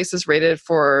had their faces rated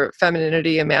for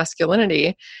femininity and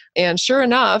masculinity. And sure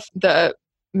enough, the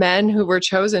men who were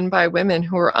chosen by women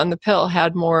who were on the pill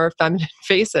had more feminine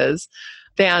faces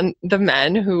than the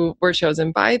men who were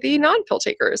chosen by the non-pill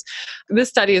takers. This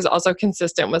study is also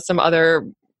consistent with some other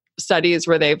studies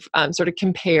where they've sort of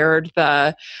compared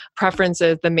the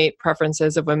preferences, the mate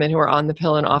preferences of women who are on the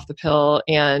pill and off the pill,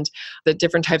 and the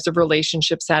different types of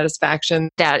relationship satisfaction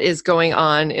that is going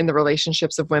on in the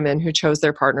relationships of women who chose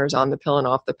their partners on the pill and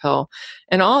off the pill.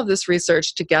 And all of this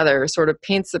research together sort of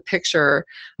paints a picture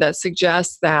that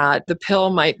suggests that the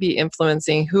pill might be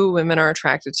influencing who women are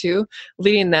attracted to,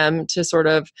 leading them to sort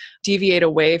of deviate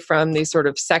away from these sort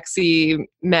of sexy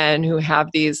men who have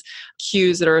these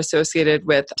cues that are associated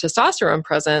with testosterone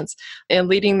presence, and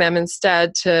leading them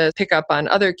instead to pick up on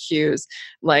other cues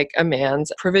like a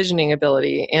man's provisioning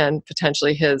ability and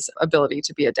potentially his ability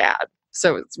to be a dad.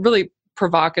 So it's really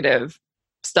provocative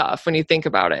stuff when you think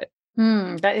about it.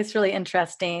 That is really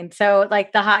interesting. So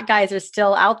like the hot guys are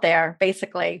still out there,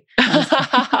 basically.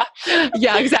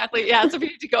 Yeah, exactly. Yeah, so we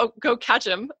need to go catch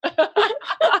them.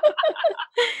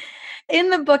 In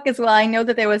the book as well, I know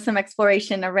that there was some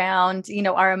exploration around,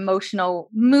 our emotional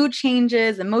mood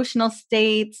changes, emotional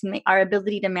states, our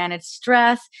ability to manage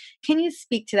stress. Can you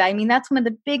speak to that? I mean, that's one of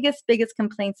the biggest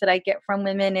complaints that I get from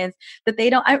women is that they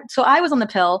don't. So I was on the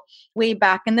pill way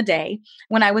back in the day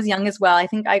when I was young as well. I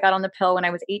think I got on the pill when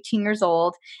I was 18 years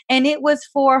old, and it was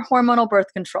for hormonal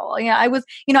birth control. Yeah, I was,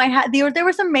 there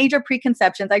were some major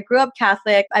preconceptions. I grew up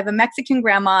Catholic. I have a Mexican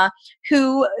grandma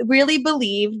who really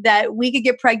believed that we could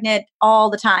get pregnant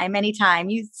all the time, anytime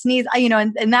you sneeze,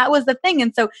 and that was the thing.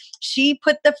 And so she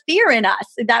put the fear in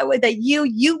us that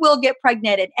you will get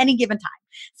pregnant at any given time.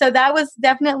 So that was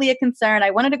definitely a concern.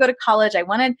 I wanted to go to college. I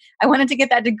wanted to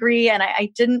get that degree, and I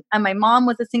didn't. And my mom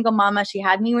was a single mama. She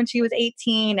had me when she was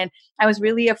 18, and I was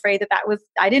really afraid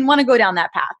I didn't want to go down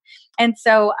that path. And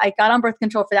so I got on birth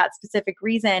control for that specific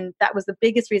reason. That was the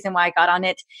biggest reason why I got on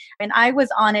it. And I was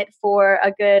on it for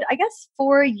a good,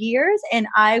 4 years, and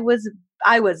I was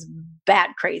bat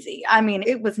crazy. I mean,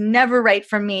 it was never right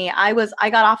for me. I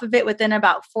got off of it within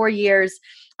about 4 years.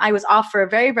 I was off for a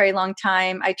very, very long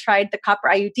time. I tried the copper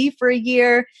IUD for a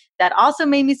year. That also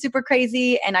made me super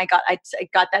crazy. And I got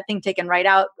that thing taken right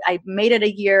out. I made it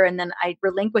a year and then I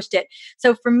relinquished it.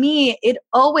 So for me, it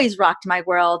always rocked my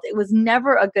world. It was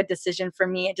never a good decision for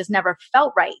me. It just never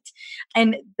felt right.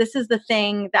 And this is the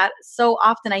thing that so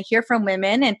often I hear from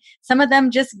women, and some of them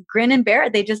just grin and bear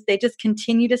it. They just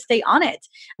continue to stay on it.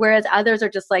 Whereas others are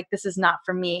just like, this is not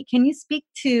for me. Can you speak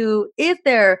to, is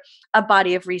there a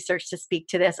body of research to speak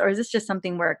to this, or is this just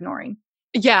something we're ignoring?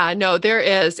 Yeah, no, there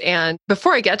is. And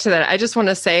before I get to that, I just want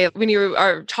to say, when you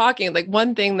are talking, like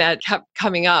one thing that kept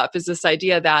coming up is this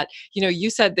idea that, you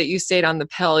said that you stayed on the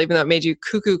pill, even though it made you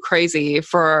cuckoo crazy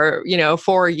for,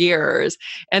 4 years.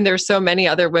 And there's so many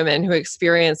other women who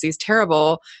experience these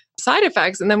terrible side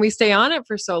effects, and then we stay on it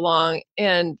for so long.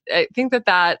 And I think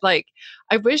that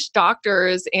I wish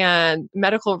doctors and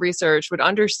medical research would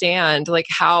understand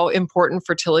how important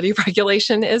fertility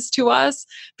regulation is to us,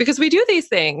 because we do these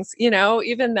things,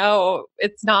 even though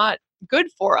it's not good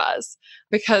for us,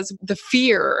 because the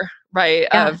fear, right?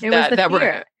 Yeah, it was the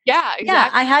fear. Yeah, exactly. Yeah,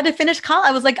 I had to finish college.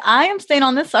 I was like, I am staying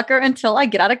on this sucker until I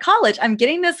get out of college. I'm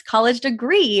getting this college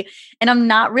degree and I'm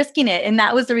not risking it. And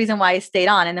that was the reason why I stayed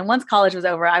on. And then once college was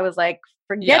over, I was like,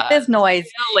 forget this noise.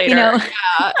 Later.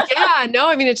 Yeah. No,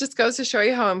 I mean, it just goes to show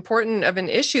you how important of an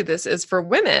issue this is for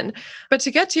women. But to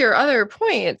get to your other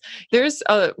point, there's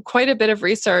quite a bit of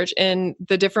research in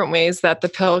the different ways that the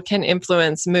pill can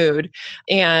influence mood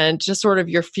and just sort of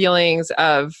your feelings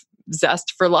of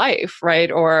zest for life,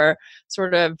 right? Or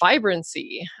sort of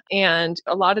vibrancy. And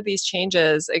a lot of these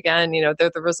changes, again,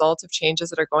 they're the result of changes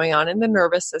that are going on in the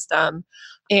nervous system.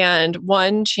 And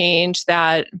one change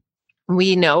that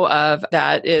we know of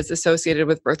that is associated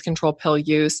with birth control pill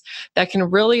use that can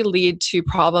really lead to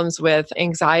problems with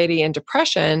anxiety and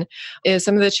depression is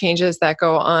some of the changes that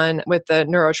go on with the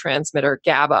neurotransmitter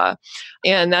GABA.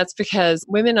 And that's because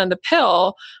women on the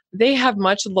pill, they have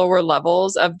much lower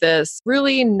levels of this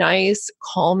really nice,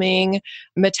 calming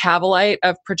metabolite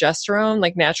of progesterone.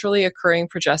 Like naturally occurring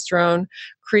progesterone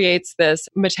creates this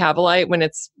metabolite when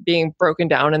it's being broken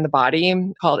down in the body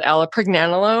called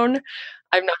allopregnanolone.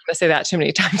 I'm not going to say that too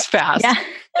many times fast. Yeah.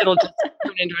 It'll just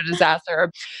turn into a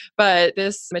disaster. But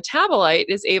this metabolite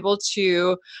is able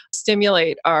to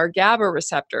stimulate our GABA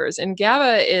receptors. And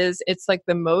GABA it's like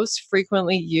the most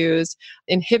frequently used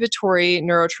inhibitory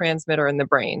neurotransmitter in the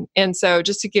brain. And so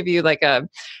just to give you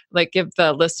give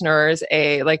the listeners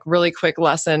a really quick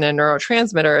lesson in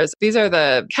neurotransmitters, these are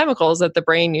the chemicals that the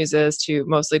brain uses to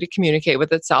mostly to communicate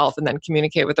with itself and then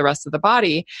communicate with the rest of the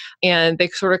body. And they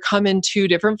sort of come in two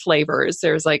different flavors.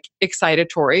 There's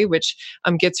excitatory, which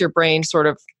gets your brain sort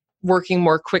of working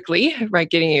more quickly, right?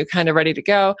 Getting you kind of ready to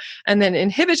go. And then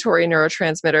inhibitory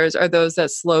neurotransmitters are those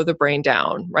that slow the brain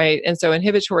down, right? And so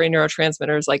inhibitory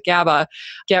neurotransmitters like GABA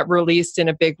get released in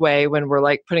a big way when we're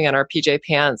like putting on our PJ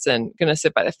pants and going to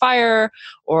sit by the fire,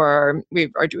 or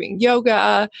we are doing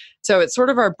yoga. So it's sort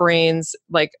of our brain's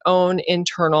like own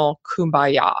internal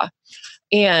kumbaya.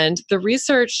 And the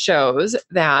research shows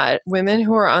that women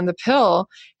who are on the pill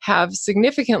have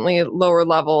significantly lower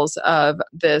levels of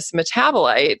this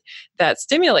metabolite that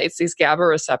stimulates these GABA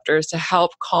receptors to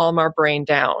help calm our brain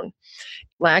down.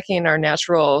 Lacking our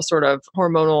natural sort of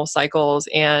hormonal cycles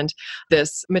and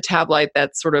this metabolite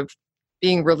that's sort of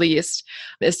being released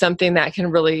is something that can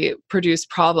really produce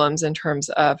problems in terms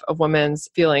of a woman's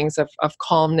feelings of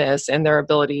calmness and their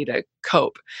ability to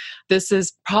cope. This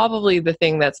is probably the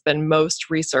thing that's been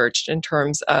most researched in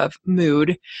terms of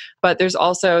mood, but there's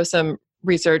also some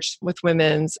research with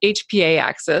women's HPA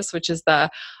axis, which is the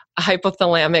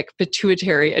hypothalamic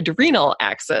pituitary adrenal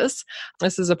axis.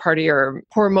 This is a part of your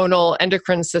hormonal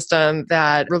endocrine system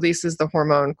that releases the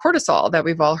hormone cortisol that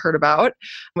we've all heard about,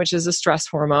 which is a stress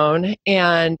hormone.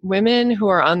 And women who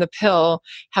are on the pill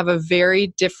have a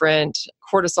very different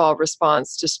cortisol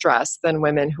response to stress than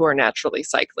women who are naturally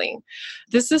cycling.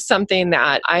 This is something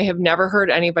that I have never heard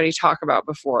anybody talk about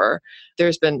before.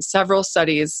 There's been several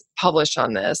studies published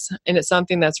on this, and it's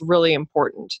something that's really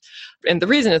important. And the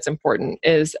reason it's important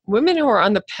is women who are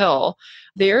on the pill,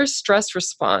 their stress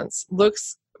response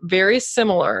looks very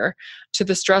similar to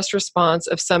the stress response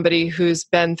of somebody who's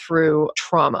been through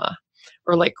trauma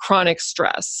or like chronic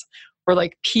stress or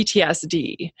like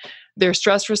PTSD. Their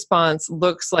stress response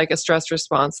looks like a stress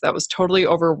response that was totally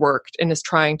overworked and is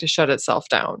trying to shut itself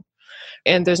down.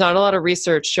 And there's not a lot of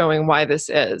research showing why this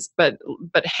is, but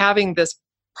having this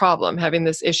problem, having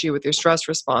this issue with your stress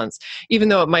response, even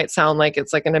though it might sound like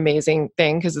it's like an amazing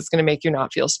thing because it's going to make you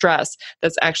not feel stress,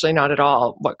 that's actually not at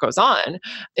all what goes on.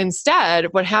 Instead,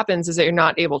 what happens is that you're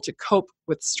not able to cope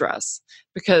with stress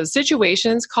because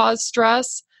situations cause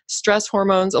stress. Stress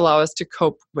hormones allow us to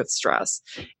cope with stress.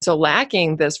 So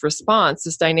lacking this response,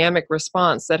 this dynamic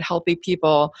response that healthy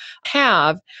people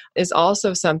have is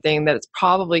also something that is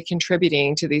probably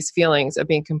contributing to these feelings of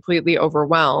being completely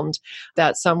overwhelmed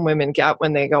that some women get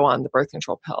when they go on the birth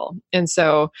control pill. And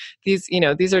so these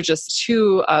are just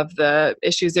two of the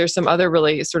issues. There's some other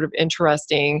really sort of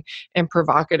interesting and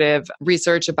provocative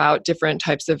research about different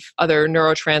types of other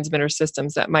neurotransmitter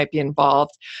systems that might be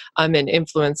involved in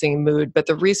influencing mood. But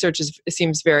the research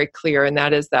seems very clear, and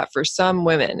that is that for some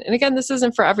women, and again, this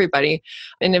isn't for everybody,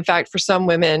 and in fact, for some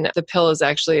women, the pill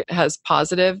has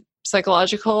positive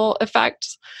psychological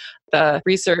effects. The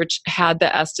research had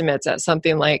the estimates at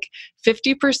something like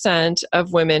 50%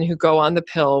 of women who go on the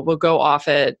pill will go off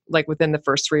it like within the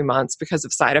first 3 months because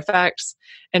of side effects.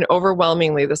 And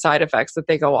overwhelmingly, the side effects that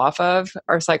they go off of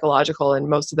are psychological, and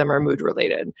most of them are mood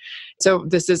related. So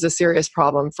this is a serious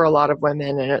problem for a lot of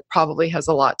women, and it probably has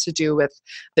a lot to do with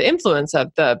the influence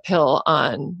of the pill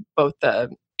on both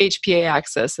the HPA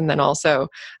axis and then also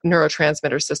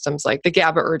neurotransmitter systems like the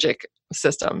GABAergic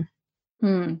system.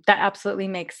 That absolutely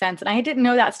makes sense. And I didn't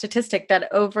know that statistic that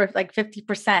over like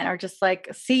 50% are just like,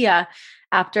 see ya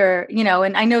after,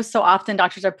 and I know so often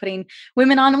doctors are putting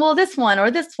women on, well, this one or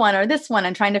this one or this one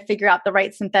and trying to figure out the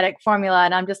right synthetic formula.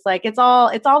 And I'm just like, it's all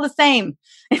the same.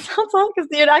 It's all because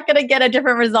you're not going to get a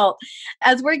different result.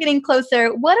 As we're getting closer,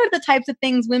 what are the types of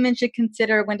things women should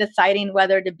consider when deciding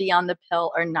whether to be on the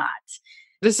pill or not?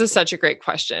 This is such a great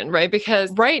question, right?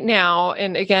 Because right now,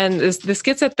 and again, this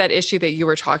gets at that issue that you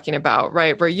were talking about,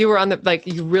 right? Where you were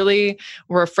you really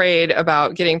were afraid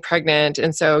about getting pregnant.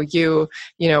 And so you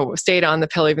stayed on the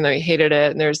pill even though you hated it.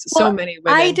 And there's so many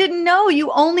women. I didn't know you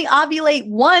only ovulate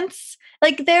once.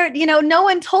 Like no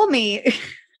one told me.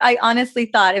 I honestly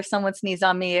thought if someone sneezed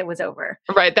on me, it was over.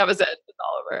 Right. That was it. It's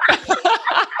all over.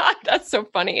 That's so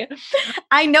funny.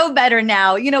 I know better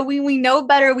now. We know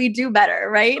better, we do better,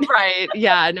 right? Right.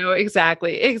 Yeah, no,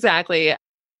 exactly. Exactly.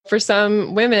 For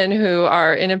some women who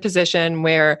are in a position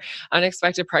where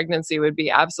unexpected pregnancy would be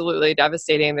absolutely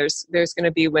devastating, there's going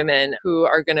to be women who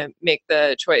are going to make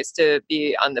the choice to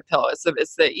be on the pill.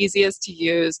 It's the easiest to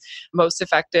use, most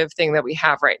effective thing that we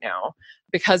have right now.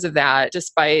 Because of that,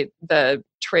 despite the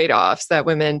trade-offs that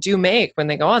women do make when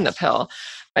they go on the pill,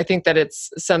 I think that it's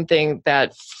something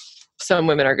that some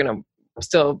women are going to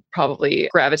still probably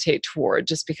gravitate toward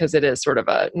just because it is sort of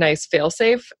a nice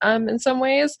fail-safe in some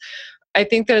ways. I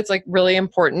think that it's like really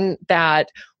important that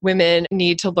women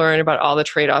need to learn about all the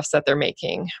trade-offs that they're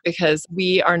making because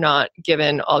we are not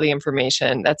given all the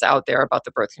information that's out there about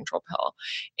the birth control pill.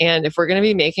 And if we're going to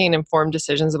be making informed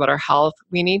decisions about our health,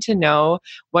 we need to know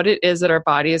what it is that our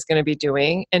body is going to be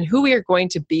doing and who we are going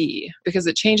to be, because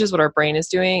it changes what our brain is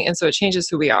doing. And so it changes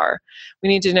who we are. We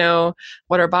need to know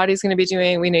what our body is going to be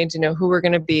doing. We need to know who we're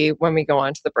going to be when we go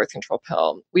on to the birth control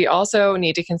pill. We also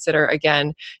need to consider,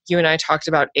 again, you and I talked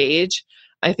about age.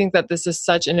 I think that this is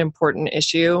such an important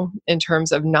issue in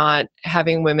terms of not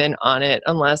having women on it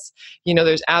unless,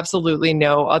 there's absolutely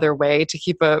no other way to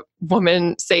keep a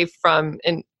woman safe from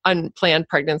an unplanned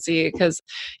pregnancy, because,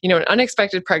 an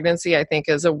unexpected pregnancy, I think,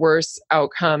 is a worse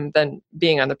outcome than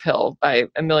being on the pill by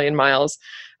a million miles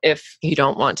if you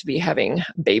don't want to be having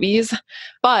babies.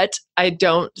 But I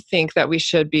don't think that we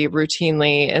should be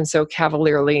routinely and so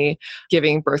cavalierly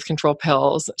giving birth control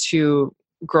pills to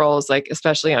girls,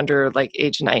 especially under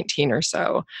age 19 or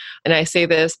so. And I say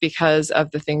this because of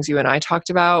the things you and I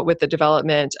talked about with the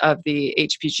development of the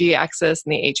HPG axis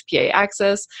and the HPA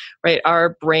axis, right?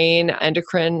 Our brain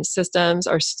endocrine systems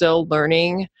are still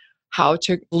learning how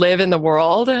to live in the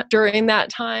world during that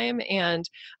time, and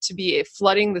to be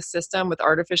flooding the system with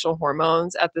artificial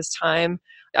hormones at this time,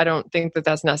 I don't think that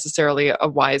that's necessarily a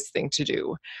wise thing to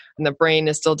do. And the brain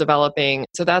is still developing.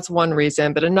 So that's one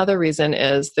reason. But another reason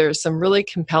is there's some really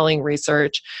compelling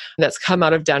research that's come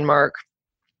out of Denmark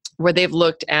where they've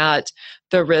looked at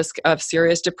the risk of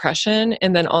serious depression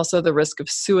and then also the risk of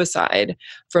suicide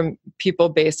from people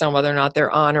based on whether or not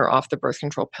they're on or off the birth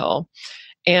control pill.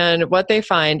 And what they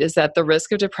find is that the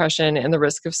risk of depression and the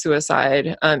risk of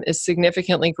suicide is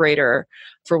significantly greater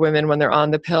for women when they're on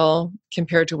the pill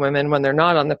compared to women when they're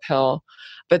not on the pill.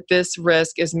 But this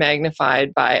risk is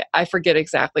magnified by, I forget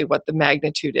exactly what the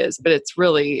magnitude is, but it's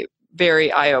really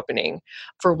very eye-opening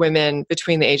for women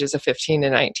between the ages of 15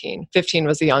 and 19. 15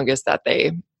 was the youngest that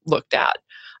they looked at.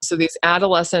 So these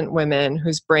adolescent women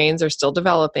whose brains are still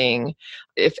developing,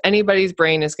 if anybody's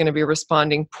brain is going to be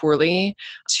responding poorly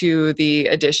to the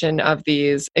addition of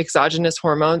these exogenous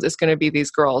hormones, it's going to be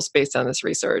these girls based on this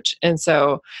research. And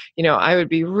so, I would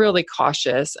be really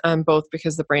cautious, both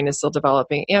because the brain is still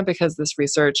developing and because this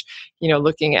research,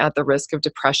 looking at the risk of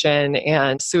depression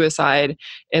and suicide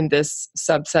in this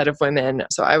subset of women.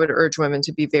 So I would urge women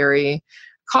to be very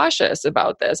cautious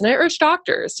about this. And I urge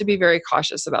doctors to be very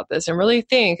cautious about this and really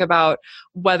think about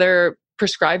whether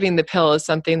prescribing the pill is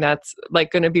something that's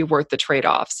going to be worth the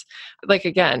trade-offs.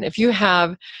 Again, if you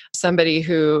have somebody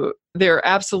who they're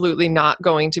absolutely not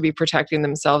going to be protecting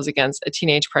themselves against a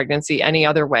teenage pregnancy any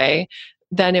other way,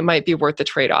 then it might be worth the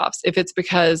trade-offs. If it's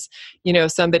because,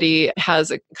 somebody has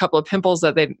a couple of pimples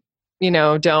that they,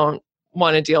 don't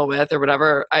want to deal with or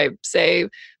whatever, I say,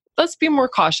 let's be more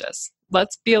cautious.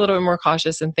 Let's be a little bit more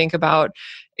cautious and think about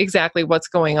exactly what's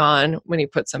going on when you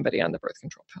put somebody on the birth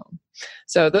control pill.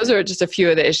 So those are just a few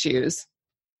of the issues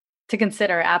to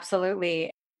consider.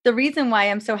 Absolutely. The reason why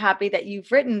I'm so happy that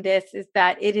you've written this is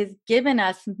that it has given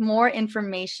us more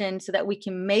information so that we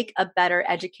can make a better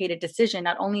educated decision,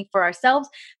 not only for ourselves,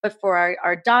 but for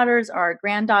our daughters or our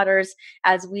granddaughters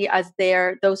as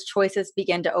those choices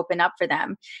begin to open up for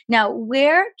them. Now,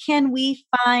 where can we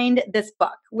find this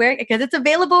book? Because it's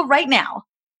available right now.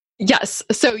 Yes.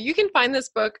 So you can find this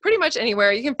book pretty much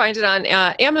anywhere. You can find it on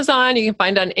Amazon. You can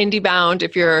find it on IndieBound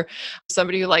if you're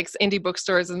somebody who likes indie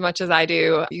bookstores as much as I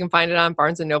do. You can find it on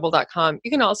barnesandnoble.com. You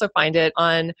can also find it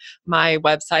on my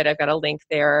website. I've got a link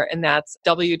there, and that's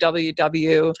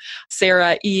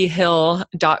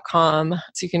www.sarahehill.com.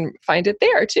 So you can find it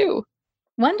there too.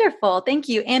 Wonderful. Thank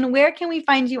you. And where can we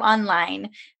find you online,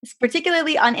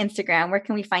 particularly on Instagram? Where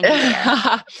can we find you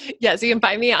there? Yes, you can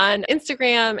find me on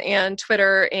Instagram and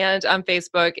Twitter and on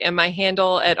Facebook. And my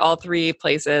handle at all three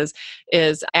places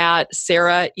is at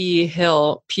Sarah E.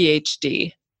 Hill,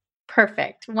 PhD.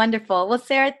 Perfect. Wonderful. Well,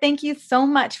 Sarah, thank you so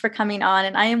much for coming on.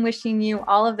 And I am wishing you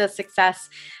all of the success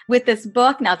with this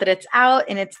book now that it's out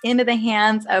and it's into the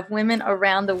hands of women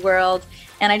around the world.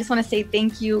 And I just want to say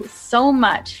thank you so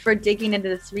much for digging into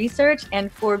this research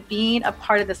and for being a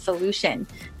part of the solution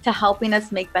to helping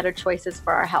us make better choices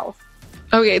for our health.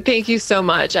 Okay. Thank you so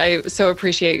much. I so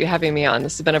appreciate you having me on.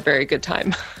 This has been a very good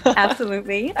time.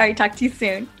 Absolutely. All right. Talk to you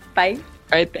soon. Bye.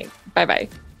 All right. Thanks. Bye-bye.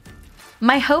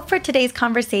 My hope for today's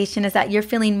conversation is that you're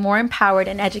feeling more empowered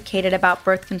and educated about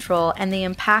birth control and the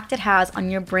impact it has on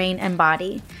your brain and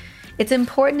body. It's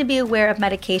important to be aware of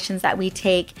medications that we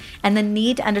take and the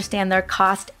need to understand their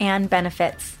cost and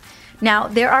benefits. Now,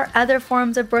 there are other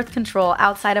forms of birth control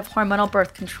outside of hormonal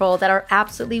birth control that are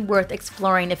absolutely worth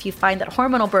exploring if you find that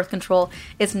hormonal birth control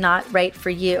is not right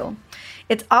for you.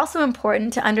 It's also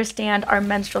important to understand our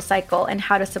menstrual cycle and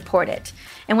how to support it.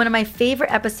 And one of my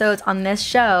favorite episodes on this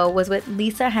show was with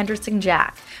Lisa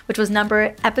Hendrickson-Jack, which was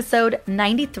episode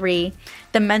 93,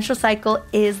 The Menstrual Cycle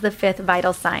is the Fifth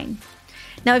Vital Sign.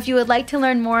 Now, if you would like to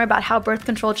learn more about how birth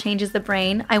control changes the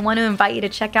brain, I want to invite you to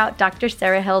check out Dr.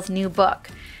 Sarah Hill's new book.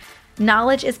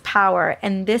 Knowledge is power,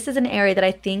 and this is an area that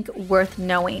I think worth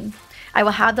knowing. I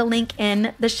will have the link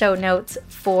in the show notes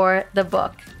for the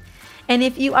book. And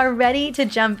if you are ready to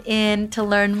jump in to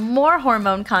learn more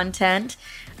hormone content,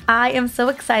 I am so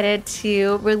excited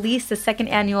to release the second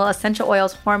annual Essential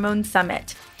Oils Hormone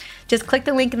Summit. Just click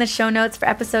the link in the show notes for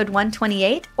episode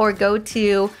 128 or go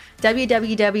to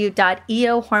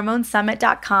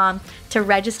www.eohormonesummit.com to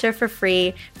register for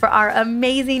free for our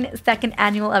amazing second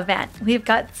annual event. We've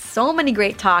got so many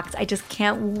great talks. I just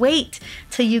can't wait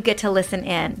till you get to listen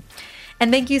in.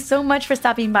 And thank you so much for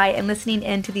stopping by and listening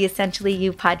in to the Essentially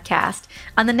You podcast.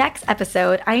 On the next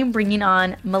episode, I am bringing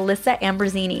on Melissa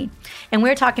Ambrosini, and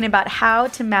we're talking about how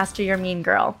to master your mean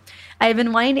girl. I have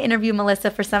been wanting to interview Melissa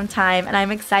for some time, and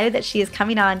I'm excited that she is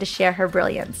coming on to share her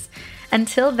brilliance.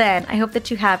 Until then, I hope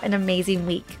that you have an amazing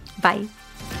week. Bye.